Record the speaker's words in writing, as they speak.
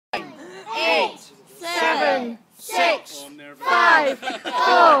8, 7, 6, 5,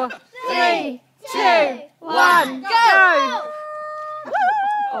 4, 3, 2, 1, go!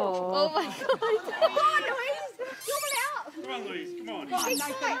 Oh my god. Come on, Louise! Come on, Louise, come on.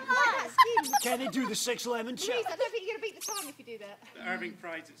 Can they do the 6 lemon chip? Louise, I don't think you're going to beat the time if you do that. Irving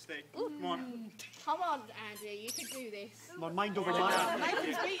pride's at stake. Come on. Come on, Andy, you can do this. My mind over matter.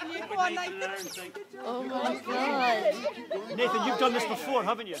 Nathan's beating you. Go on, Nathan. Oh my god. Nathan, you've done this before,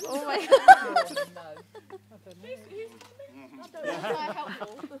 haven't you? Oh my god.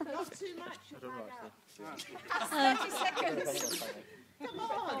 Helpful. Not too much. That's 30 seconds.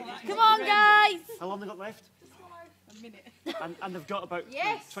 Come on, guys. How long have they got left? A minute. And they've got about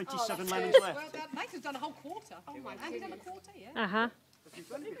Yes. 27 Oh, lemons Well left. done. Nathan's done a whole quarter. Oh my Andy done a goodness. quarter, yeah? Uh-huh.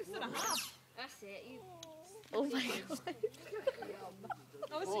 Nathan's done a half. That's it. Oh my god.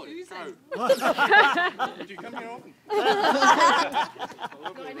 Oh, it's oozing. Did you come here often?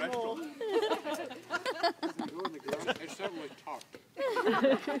 Not anymore. It's certainly tart.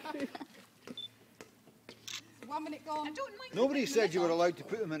 1 minute gone. Nobody said you were allowed to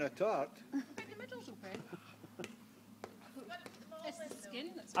put them in a tart. The middle's okay. It's the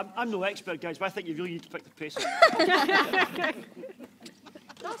skin that's I'm no expert, guys, but I think you really need to pick the pace up.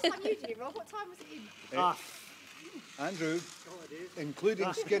 Last time you did it, Rob, what time was it in? Andrew,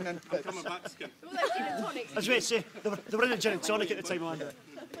 including skin and pips. Coming back skin. All those gin and tonics. I was going to say, they were in a gin and tonic at the time, Amanda.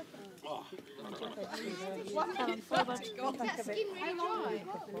 1 minute 40 gone. Is that skin really dry?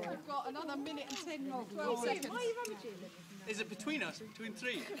 We've got another minute and 10 or 12 Why are seconds. you rummaging? Is it between us? Between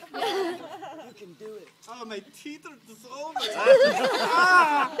three? You can do it. Oh, my teeth are dissolving.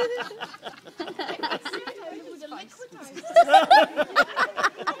 It was a liquid.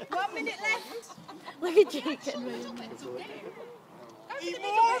 1 minute left. Look at you getting ready. Eat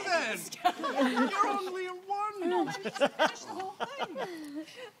more then! You're only in one! Finish the whole thing.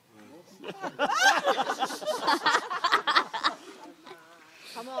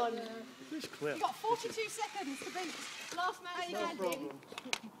 Come on. It's clear. You've got 42 seconds to beat. Last man standing.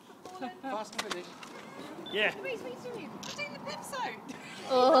 Fast finish. Yeah. Louise, what are you doing? I'm doing the pips out.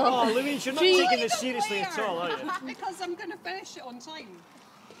 Oh, Louise, you're not taking this seriously at all, are you? Because I'm going to finish it on time.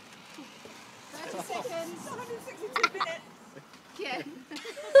 30 seconds. 162 minutes. Yeah.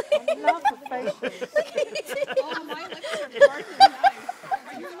 Love the faces. Oh, my lips are burning now.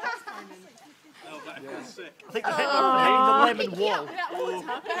 Are you last timing? Oh, that feels sick. I think they're hitting the lemon wall.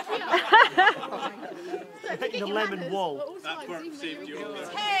 They're hitting the lemon wall. That burp saved you all there.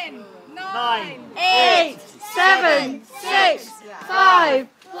 10, 9, 9, 8, 7, 6, 5,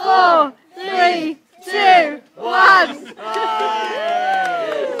 4, 3, 2, 1.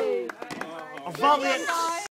 A valiant